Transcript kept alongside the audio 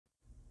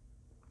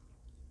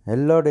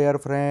Hello dear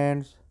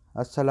friends,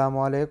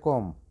 Assalamu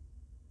alaikum.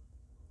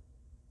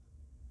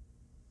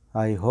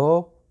 I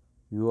hope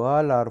you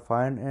all are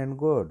fine and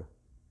good.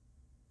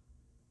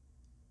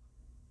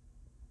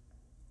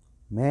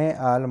 May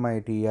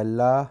Almighty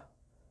Allah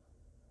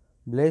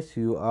bless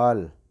you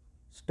all.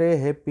 Stay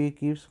happy,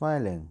 keep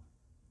smiling.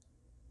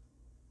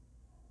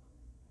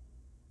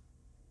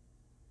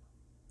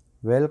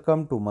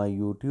 Welcome to my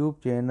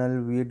YouTube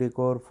channel We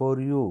Decor for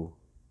You.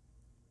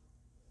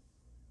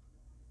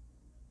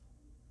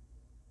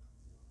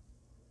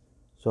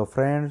 So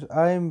friends,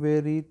 I am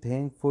very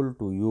thankful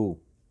to you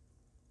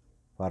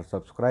for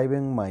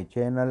subscribing my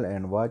channel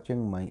and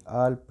watching my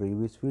all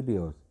previous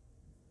videos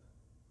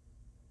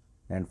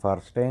and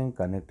for staying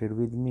connected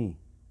with me.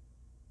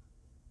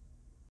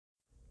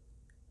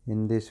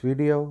 In this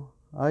video,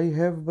 I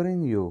have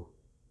bring you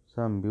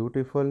some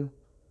beautiful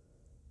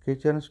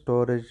kitchen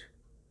storage,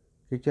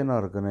 kitchen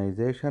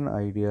organization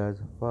ideas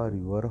for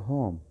your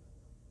home.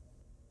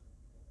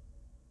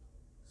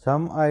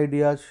 Some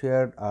ideas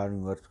shared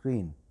on your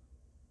screen.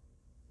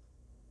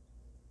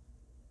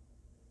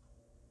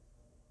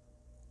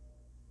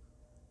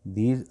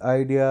 These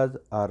ideas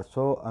are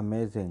so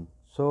amazing,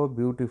 so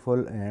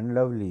beautiful and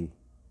lovely.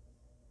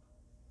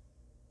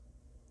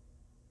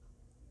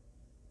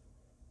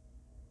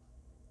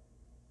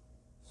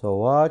 So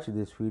watch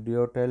this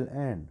video till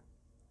end.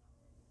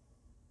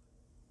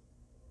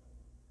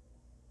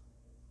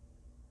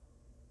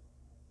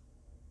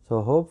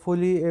 So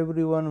hopefully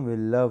everyone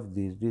will love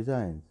these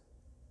designs.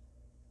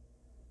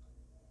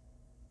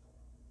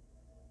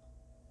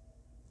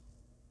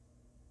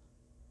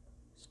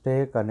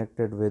 Stay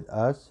connected with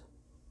us.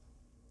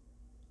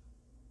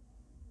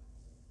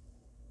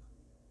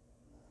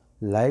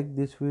 Like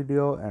this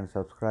video and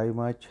subscribe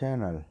my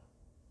channel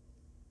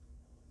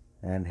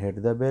and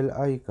hit the bell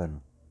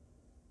icon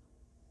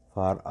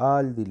for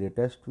all the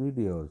latest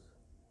videos.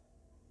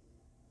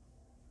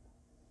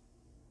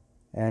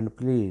 And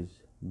please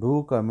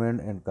do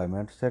comment in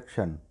comment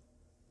section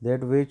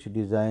that which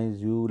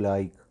designs you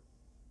like.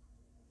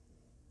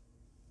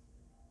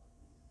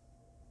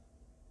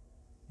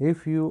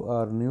 If you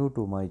are new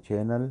to my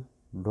channel,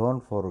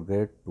 don't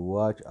forget to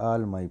watch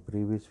all my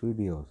previous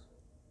videos.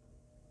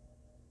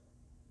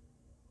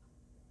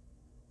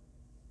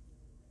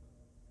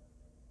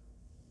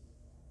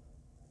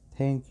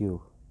 Thank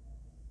you.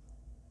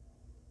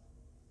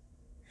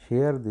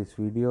 Share this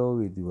video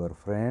with your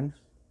friends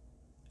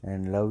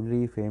and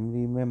lovely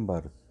family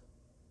members.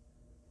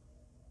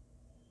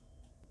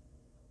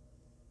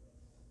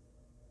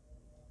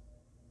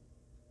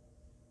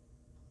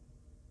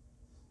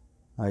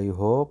 I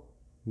hope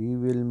we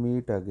will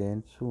meet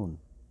again soon.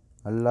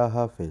 Allah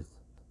Hafiz.